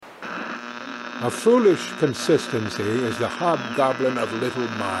A foolish consistency is the hobgoblin of little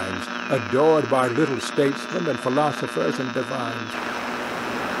minds, adored by little statesmen and philosophers and divines.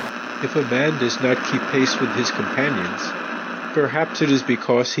 If a man does not keep pace with his companions, perhaps it is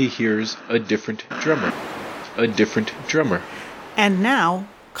because he hears a different drummer. A different drummer. And now,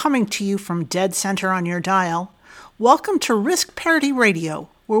 coming to you from dead center on your dial, welcome to Risk Parity Radio,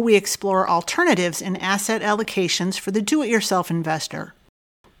 where we explore alternatives in asset allocations for the do-it-yourself investor.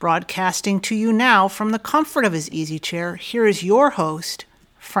 Broadcasting to you now from the comfort of his easy chair, here is your host,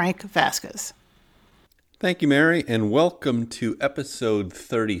 Frank Vasquez. Thank you, Mary, and welcome to episode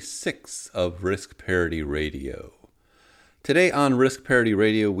 36 of Risk Parity Radio. Today on Risk Parity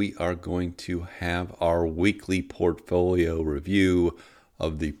Radio, we are going to have our weekly portfolio review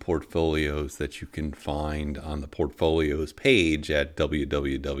of the portfolios that you can find on the portfolios page at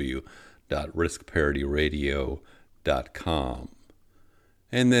www.riskparityradio.com.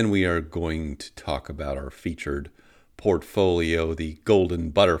 And then we are going to talk about our featured portfolio, the Golden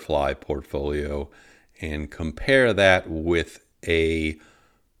Butterfly portfolio, and compare that with a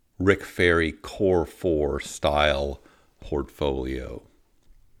Rick Ferri Core 4 style portfolio.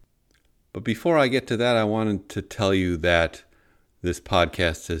 But before I get to that, I wanted to tell you that this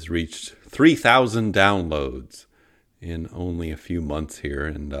podcast has reached 3,000 downloads in only a few months here,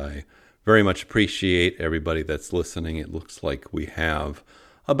 and I very much appreciate everybody that's listening. It looks like we have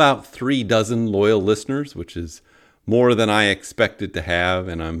about 3 dozen loyal listeners, which is more than I expected to have,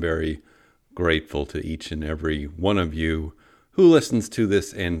 and I'm very grateful to each and every one of you who listens to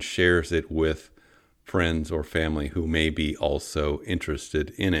this and shares it with friends or family who may be also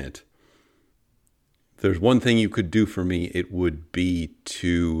interested in it. If there's one thing you could do for me, it would be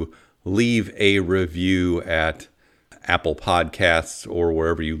to leave a review at Apple Podcasts or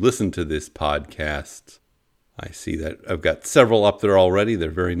wherever you listen to this podcast. I see that I've got several up there already.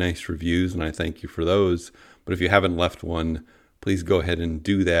 They're very nice reviews, and I thank you for those. But if you haven't left one, please go ahead and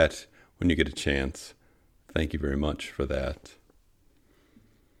do that when you get a chance. Thank you very much for that.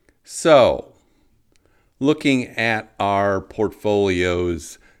 So, looking at our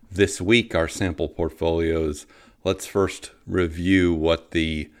portfolios this week, our sample portfolios, let's first review what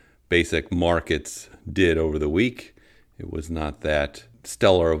the basic markets did over the week. It was not that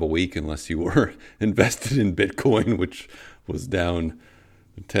stellar of a week unless you were invested in Bitcoin, which was down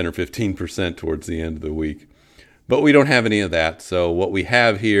 10 or 15% towards the end of the week. But we don't have any of that. So what we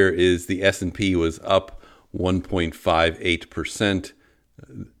have here is the S&P was up 1.58%,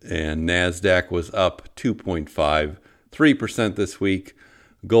 and NASDAQ was up 2.53% this week.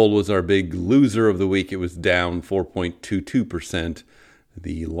 Gold was our big loser of the week. It was down 4.22%.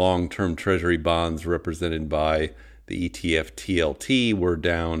 The long-term treasury bonds represented by the ETF TLT were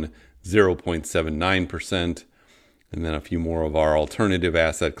down 0.79%. And then a few more of our alternative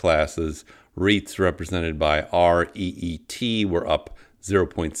asset classes. REITs represented by REET were up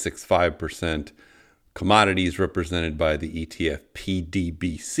 0.65%. Commodities represented by the ETF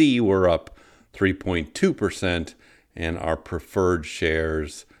PDBC were up 3.2%. And our preferred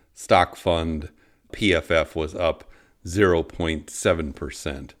shares stock fund PFF was up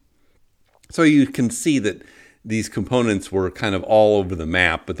 0.7%. So you can see that these components were kind of all over the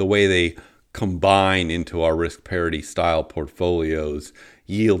map, but the way they combine into our risk parity style portfolios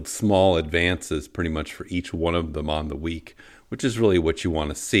yield small advances pretty much for each one of them on the week, which is really what you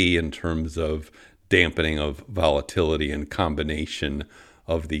want to see in terms of dampening of volatility and combination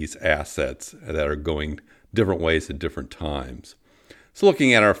of these assets that are going different ways at different times. So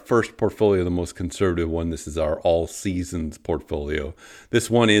looking at our first portfolio, the most conservative one, this is our all seasons portfolio. This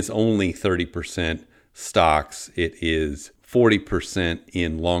one is only 30% stocks. It is 40%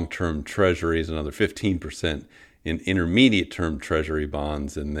 in long-term treasuries, another 15% in intermediate-term treasury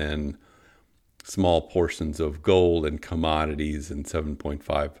bonds, and then small portions of gold and commodities, and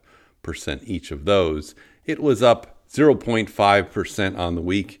 7.5% each of those. It was up 0.5% on the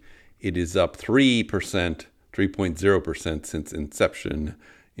week. It is up 3.0% since inception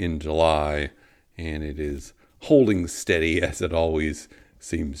in July, and it is holding steady as it always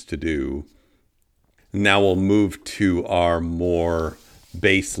seems to do. Now we'll move to our more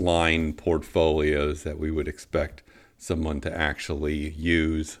baseline portfolios that we would expect someone to actually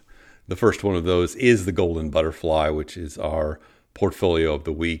use. The first one of those is the Golden Butterfly, which is our portfolio of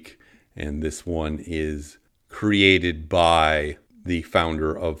the week. And this one is created by the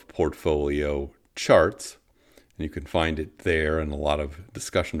founder of Portfolio Charts. And you can find it there and a lot of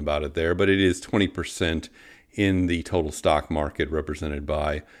discussion about it there. But it is 20% in the total stock market represented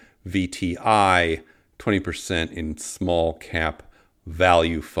by VTI, 20% in small cap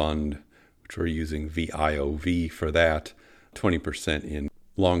value fund, which we're using VIOV for that, 20% in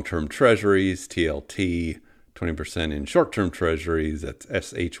long-term treasuries, TLT, 20% in short-term treasuries, that's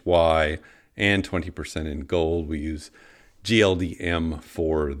SHY, and 20% in gold. We use GLDM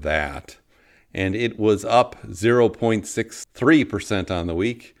for that. And it was up 0.63% on the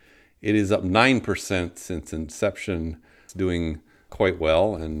week. It is up 9% since inception. It's doing quite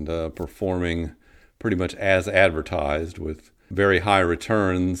well and performing pretty much as advertised, with very high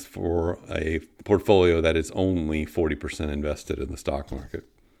returns for a portfolio that is only 40% invested in the stock market.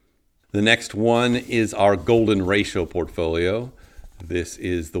 The next one is our golden ratio portfolio. This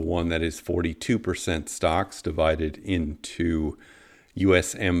is the one that is 42% stocks divided into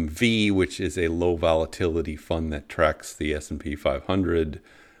USMV, which is a low volatility fund that tracks the S&P 500,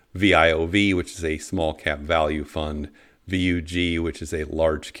 VIOV, which is a small cap value fund, VUG, which is a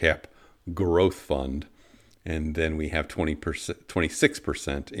large cap growth fund, and then we have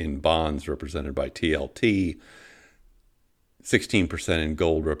 26% in bonds represented by TLT, 16% in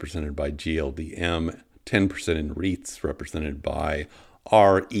gold represented by GLDM, 10% in REITs represented by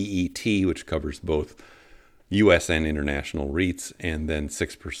REET, which covers both U.S. and international REITs, and then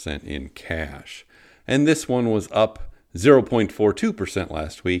 6% in cash. And this one was up 0.42%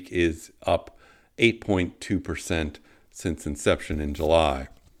 last week, is up 8.2% since inception in July.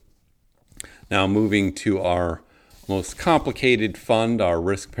 Now moving to our most complicated fund, our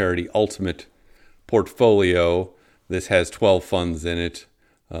Risk Parity Ultimate portfolio. This has 12 funds in it,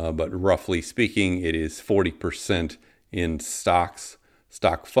 but roughly speaking, it is 40% in stocks,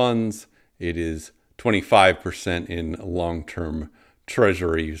 stock funds. It is 25% in long-term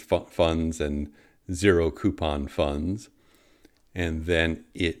treasury funds and zero coupon funds. And then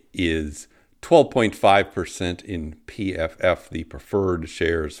it is 12.5% in PFF, the preferred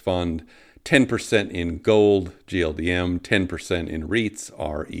shares fund, 10% in gold, GLDM, 10% in REITs,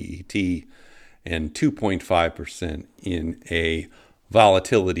 REET, and 2.5% in a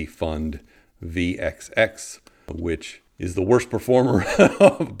volatility fund, VXX, which is the worst performer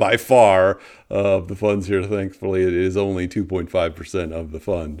by far of the funds here. Thankfully, it is only 2.5% of the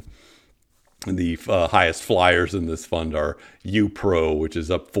fund. The highest flyers in this fund are UPRO, which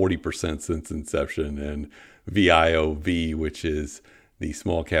is up 40% since inception, and VIOV, which is the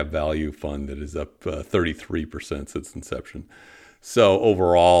small cap value fund that is up 33% since inception. So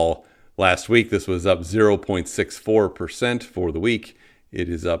overall, last week, this was up 0.64% for the week. It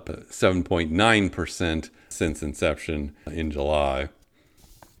is up 7.9% since inception in July.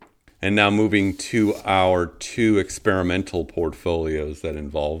 And now moving to our two experimental portfolios that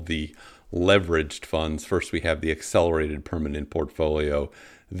involve the leveraged funds. First, we have the accelerated permanent portfolio.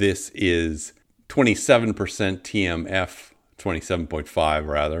 This is 27% TMF, 27.5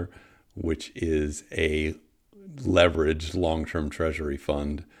 rather, which is a leveraged long-term treasury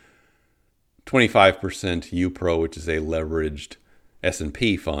fund. 25% UPRO, which is a leveraged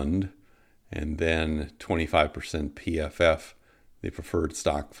S&P fund, and then 25% PFF, the preferred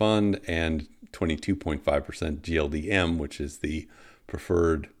stock fund, and 22.5% GLDM, which is the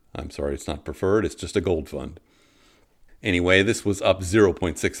preferred, it's not preferred, it's just a gold fund. Anyway, this was up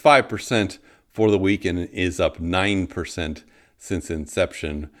 0.65% for the week and is up 9% since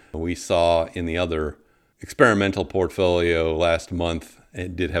inception. We saw in the other experimental portfolio last month,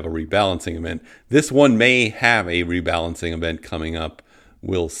 it did have a rebalancing event. This one may have a rebalancing event coming up.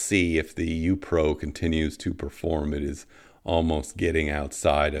 We'll see if the UPRO continues to perform. It is almost getting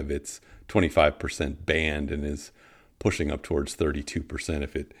outside of its 25% band and is pushing up towards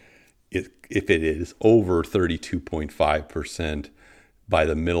 32%. If it is over 32.5% by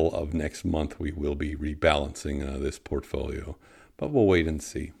the middle of next month, we will be rebalancing this portfolio. But we'll wait and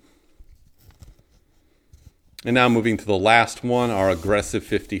see. And now moving to the last one, our aggressive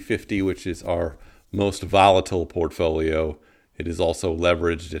 50-50, which is our most volatile portfolio. It is also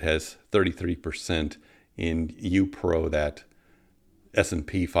leveraged. It has 33% in UPRO, that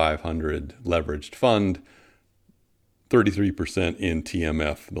S&P 500 leveraged fund, 33% in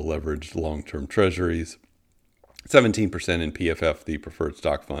TMF, the leveraged long-term treasuries, 17% in PFF, the preferred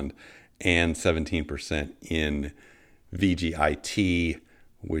stock fund, and 17% in VGIT,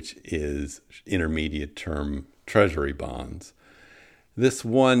 which is intermediate term treasury bonds. This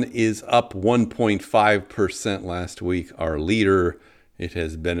one is up 1.5% last week. Our leader, it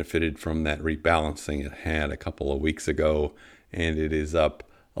has benefited from that rebalancing it had a couple of weeks ago, and it is up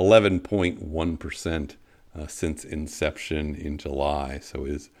 11.1% since inception in July. So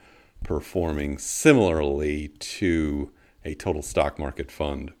is performing similarly to a total stock market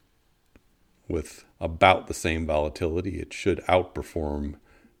fund. With about the same volatility, it should outperform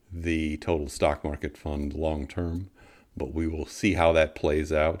the total stock market fund long term, but we will see how that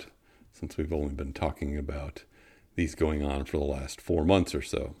plays out, since we've only been talking about these going on for the last 4 months or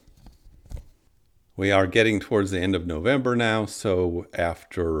so. We are getting towards the end of November now, so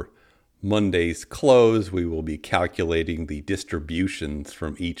after Monday's close, we will be calculating the distributions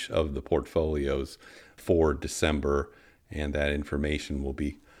from each of the portfolios for December, and that information will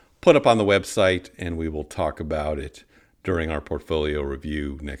be put up on the website, and we will talk about it during our portfolio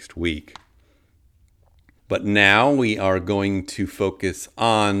review next week. But now we are going to focus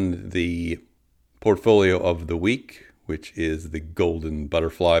on the portfolio of the week, which is the Golden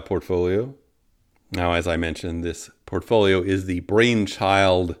Butterfly portfolio. Now, as I mentioned, this portfolio is the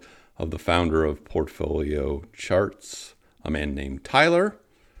brainchild of the founder of Portfolio Charts, a man named Tyler.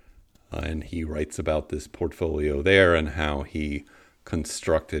 And he writes about this portfolio there and how he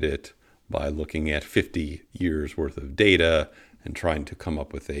constructed it by looking at 50 years worth of data and trying to come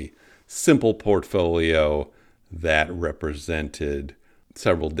up with a simple portfolio that represented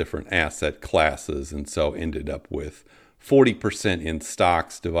several different asset classes, and so ended up with 40% in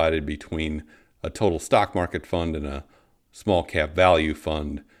stocks divided between a total stock market fund and a small cap value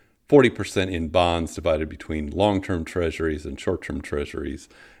fund, 40% in bonds divided between long-term treasuries and short-term treasuries,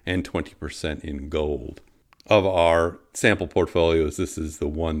 and 20% in gold. Of our sample portfolios, this is the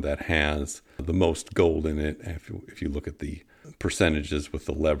one that has the most gold in it, if you look at the percentages with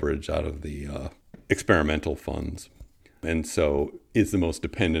the leverage out of the experimental funds. And so is the most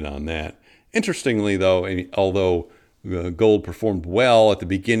dependent on that. Interestingly, though, although gold performed well at the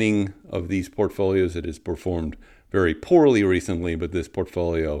beginning of these portfolios, it has performed very poorly recently, but this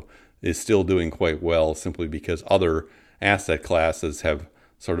portfolio is still doing quite well simply because other asset classes have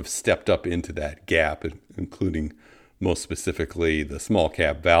sort of stepped up into that gap, including most specifically the small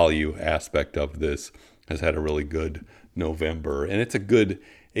cap value aspect of this has had a really good November. And it's a good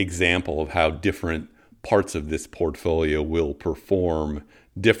example of how different parts of this portfolio will perform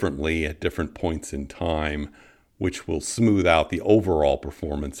differently at different points in time, which will smooth out the overall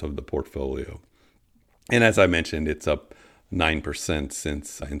performance of the portfolio. And as I mentioned, it's up 9%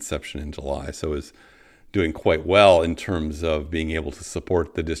 since inception in July, so is doing quite well in terms of being able to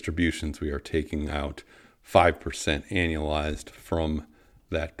support the distributions. We are taking out 5% annualized from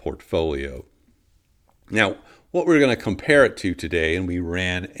that portfolio. Now, what we're going to compare it to today, and we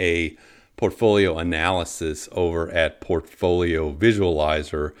ran a portfolio analysis over at Portfolio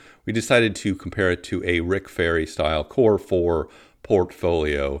Visualizer, we decided to compare it to a Rick Ferri style Core 4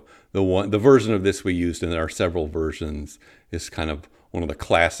 portfolio. The version of this we used, and there are several versions, is kind of one of the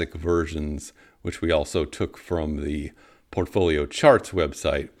classic versions, which we also took from the Portfolio Charts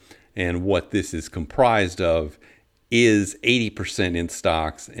website. And what this is comprised of is 80% in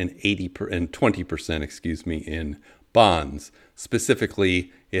stocks and 20% in bonds.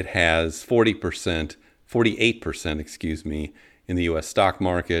 Specifically, it has 48% in the U.S. stock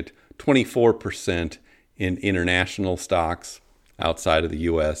market, 24% in international stocks outside of the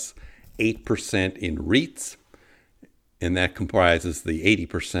U.S., 8% in REITs, and that comprises the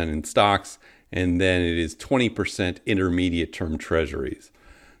 80% in stocks, and then it is 20% intermediate term treasuries.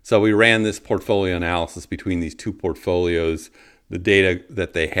 So we ran this portfolio analysis between these two portfolios. The data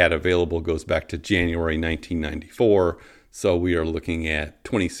that they had available goes back to January 1994, so we are looking at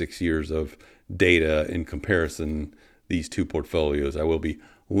 26 years of data in comparison, these two portfolios. I will be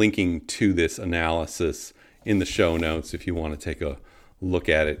linking to this analysis in the show notes if you want to take a look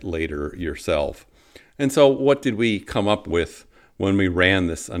at it later yourself. And so what did we come up with when we ran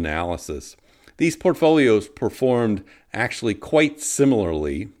this analysis? These portfolios performed actually quite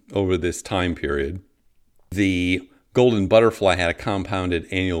similarly over this time period. The Golden Butterfly had a compounded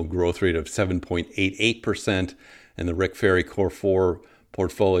annual growth rate of 7.88%, and the Rick Ferri Core 4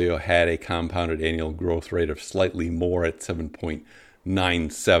 portfolio had a compounded annual growth rate of slightly more at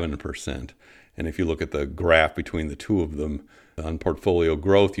 7.97%. And if you look at the graph between the two of them on portfolio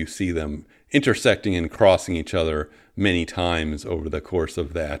growth, you see them intersecting and crossing each other many times over the course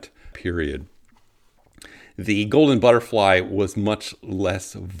of that period. The Golden Butterfly was much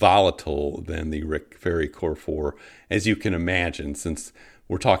less volatile than the Rick Ferri Core 4, as you can imagine, since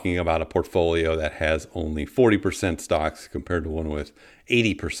we're talking about a portfolio that has only 40% stocks compared to one with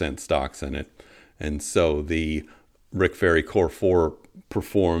 80% stocks in it. And so the Rick Ferri Core 4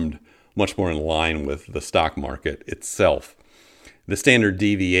 performed much more in line with the stock market itself. The standard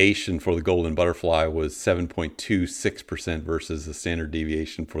deviation for the Golden Butterfly was 7.26% versus the standard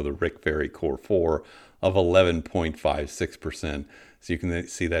deviation for the Rick Ferri Core 4 of 11.56%. So you can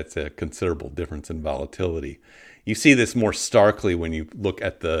see that's a considerable difference in volatility. You see this more starkly when you look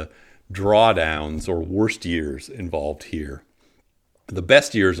at the drawdowns or worst years involved here. The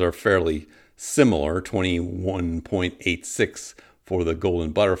best years are fairly similar, 21.86 for the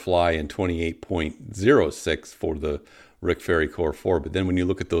Golden Butterfly and 28.06 for the Rick Ferri Core 4. But then when you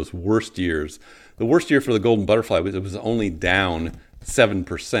look at those worst years, the worst year for the Golden Butterfly was only down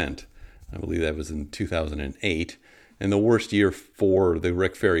 7%. I believe that was in 2008. And the worst year for the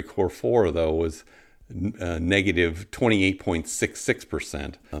Rick Ferri Core 4, though, was negative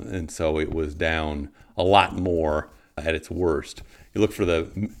 28.66%. And so it was down a lot more at its worst. You look for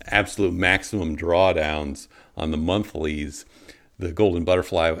the absolute maximum drawdowns on the monthlies. The Golden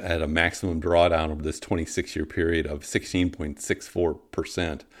Butterfly had a maximum drawdown over this 26-year period of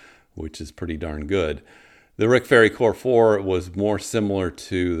 16.64%, which is pretty darn good. The Rick Ferri Core 4 was more similar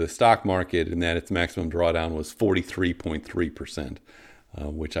to the stock market in that its maximum drawdown was 43.3%,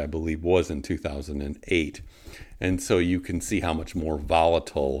 which I believe was in 2008. And so you can see how much more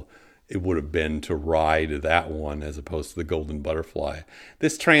volatile it would have been to ride that one as opposed to the Golden Butterfly.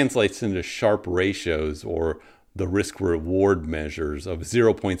 This translates into Sharpe ratios, or the risk-reward measures, of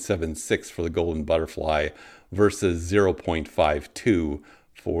 0.76 for the Golden Butterfly versus 0.52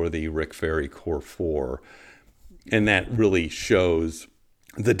 for the Rick Ferri Core 4. And that really shows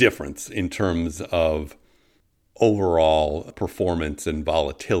the difference in terms of overall performance and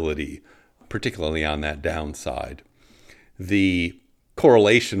volatility, particularly on that downside. The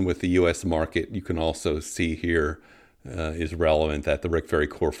correlation with the U.S. market, you can also see here, is relevant, that the Rick Ferri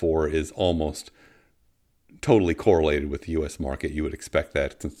Core 4 is almost totally correlated with the U.S. market. You would expect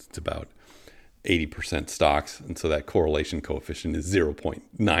that since it's about 80% stocks, and so that correlation coefficient is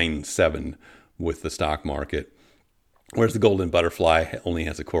 0.97 with the stock market, whereas the Golden Butterfly only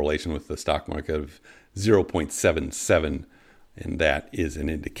has a correlation with the stock market of 0.77, and that is an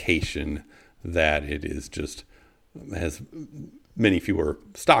indication that it is just has many fewer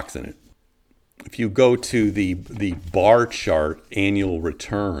stocks in it. If you go to the bar chart annual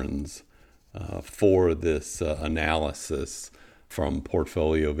returns for this analysis from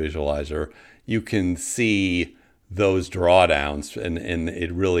Portfolio Visualizer, you can see those drawdowns, and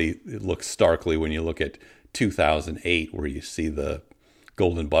it looks starkly when you look at 2008, where you see the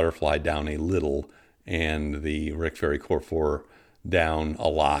Golden Butterfly down a little and the Rick Ferri Core 4 down a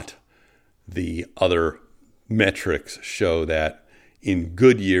lot. The other metrics show that in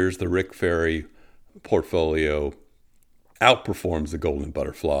good years, the Rick Ferri portfolio outperforms the Golden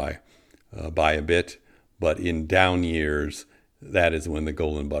Butterfly by a bit, but in down years, that is when the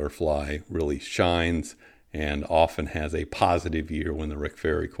Golden Butterfly really shines and often has a positive year when the Rick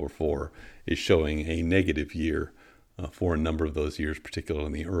Ferri Core 4 is showing a negative year for a number of those years, particularly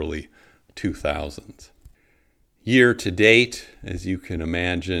in the early 2000s. Year to date, as you can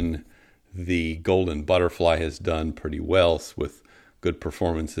imagine, the Golden Butterfly has done pretty well with good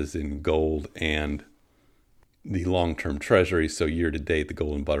performances in gold and the long-term treasury. So year to date, the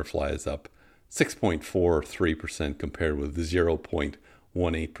Golden Butterfly is up 6.43% compared with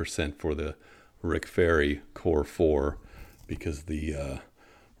 0.18% for the Rick Ferri Core 4, because the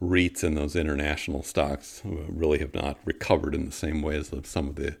REITs and those international stocks really have not recovered in the same way as some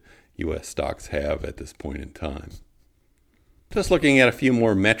of the U.S. stocks have at this point in time. Just looking at a few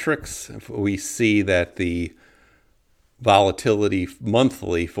more metrics, we see that the volatility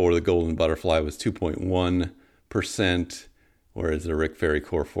monthly for the Golden Butterfly was 2.1%, whereas the Rick Ferri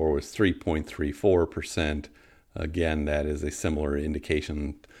Core 4 was 3.34%. Again, that is a similar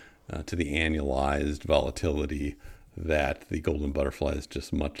indication to the annualized volatility, that the Golden Butterfly is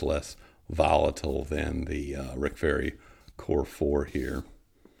just much less volatile than the Rick Ferri Core 4 here.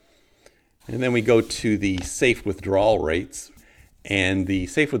 And then we go to the safe withdrawal rates. And the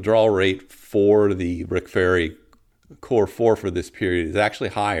safe withdrawal rate for the Rick Ferri Core 4 for this period is actually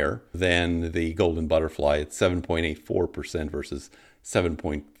higher than the Golden Butterfly. It's 7.84% versus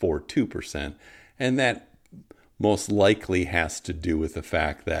 7.42%. And that most likely has to do with the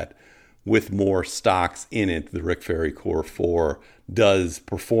fact that with more stocks in it, the Rick Ferri Core 4 does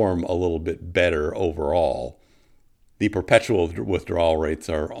perform a little bit better overall. The perpetual withdrawal rates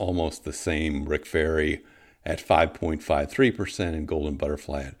are almost the same. Rick Ferri at 5.53% and Golden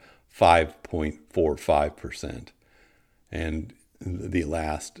Butterfly at 5.45%. And the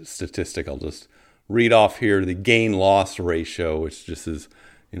last statistic I'll just read off here, the gain-loss ratio, which just is,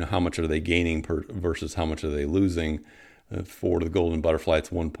 how much are they gaining versus how much are they losing. For the Golden Butterfly,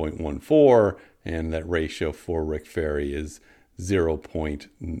 it's 1.14, and that ratio for Rick Ferri is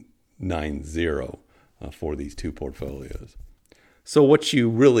 0.90 for these two portfolios. So what you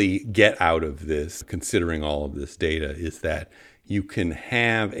really get out of this, considering all of this data, is that you can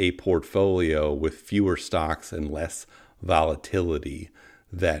have a portfolio with fewer stocks and less volatility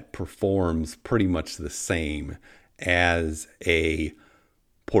that performs pretty much the same as a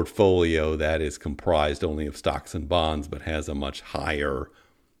portfolio that is comprised only of stocks and bonds but has a much higher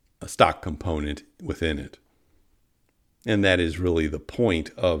stock component within it. And that is really the point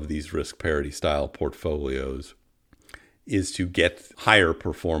of these risk parity style portfolios, is to get higher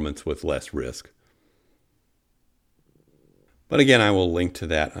performance with less risk. But again, I will link to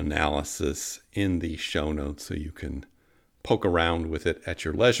that analysis in the show notes so you can poke around with it at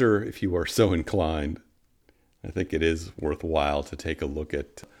your leisure if you are so inclined. I think it is worthwhile to take a look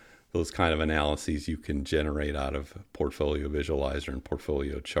at those kind of analyses you can generate out of Portfolio Visualizer and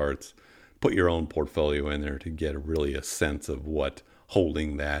portfolio charts. Put your own portfolio in there to get really a sense of what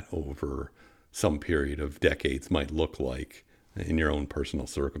holding that over some period of decades might look like in your own personal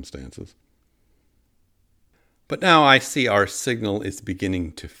circumstances. But now I see our signal is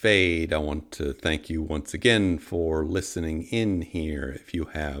beginning to fade. I want to thank you once again for listening in here. If you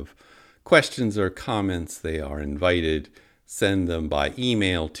have questions or comments, they are invited. Send them by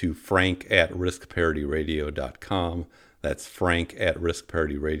email to frank@riskparityradio.com. That's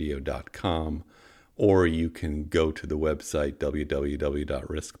frank@riskparityradio.com. Or you can go to the website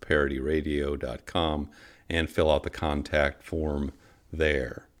www.riskparityradio.com and fill out the contact form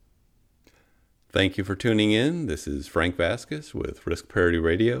there. Thank you for tuning in. This is Frank Vasquez with Risk Parity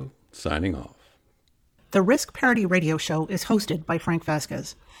Radio, signing off. The Risk Parity Radio Show is hosted by Frank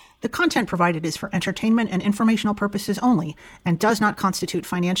Vasquez. The content provided is for entertainment and informational purposes only and does not constitute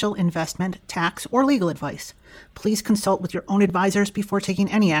financial, investment, tax, or legal advice. Please consult with your own advisors before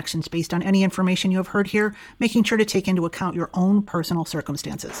taking any actions based on any information you have heard here, making sure to take into account your own personal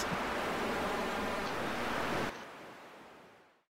circumstances.